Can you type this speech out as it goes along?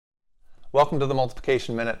Welcome to the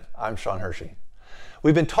Multiplication Minute. I'm Sean Hershey.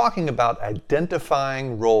 We've been talking about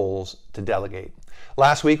identifying roles to delegate.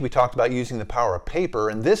 Last week we talked about using the power of paper,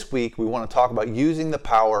 and this week we want to talk about using the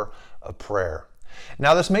power of prayer.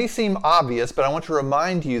 Now this may seem obvious, but I want to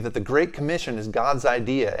remind you that the Great Commission is God's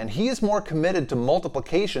idea, and He is more committed to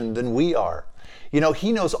multiplication than we are. You know,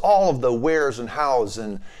 He knows all of the wheres and hows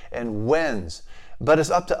and whens, but it's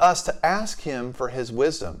up to us to ask Him for His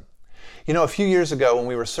wisdom. You know, a few years ago when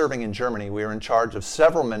we were serving in Germany, we were in charge of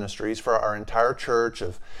several ministries for our entire church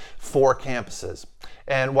of 4 campuses.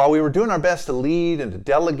 And while we were doing our best to lead and to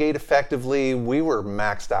delegate effectively, we were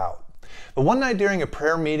maxed out. But one night during a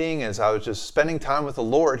prayer meeting, as I was just spending time with the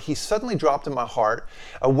Lord, He suddenly dropped in my heart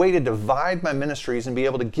a way to divide my ministries and be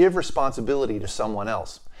able to give responsibility to someone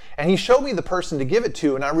else. And He showed me the person to give it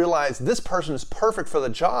to, and I realized this person is perfect for the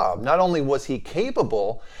job. Not only was he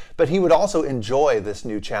capable, but he would also enjoy this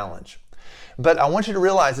new challenge. But I want you to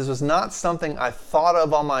realize this was not something I thought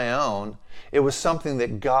of on my own. It was something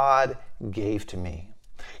that God gave to me.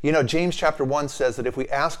 You know, James chapter 1 says that if we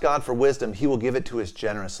ask God for wisdom, He will give it to us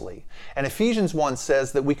generously. And Ephesians 1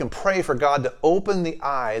 says that we can pray for God to open the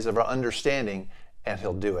eyes of our understanding, and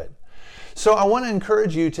He'll do it. So I want to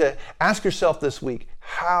encourage you to ask yourself this week,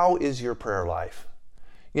 how is your prayer life?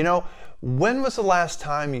 You know, when was the last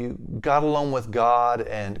time you got alone with God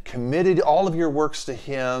and committed all of your works to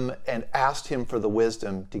Him and asked Him for the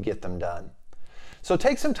wisdom to get them done? So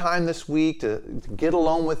take some time this week to get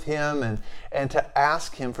alone with Him and to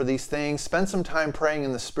ask Him for these things. Spend some time praying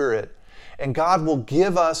in the Spirit, and God will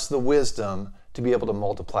give us the wisdom to be able to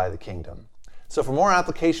multiply the kingdom. So for more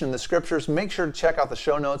application in the scriptures, make sure to check out the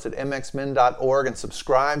show notes at mxmin.org and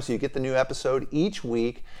subscribe so you get the new episode each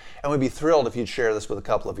week. And we'd be thrilled if you'd share this with a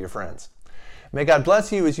couple of your friends. May God bless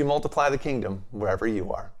you as you multiply the kingdom wherever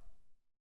you are.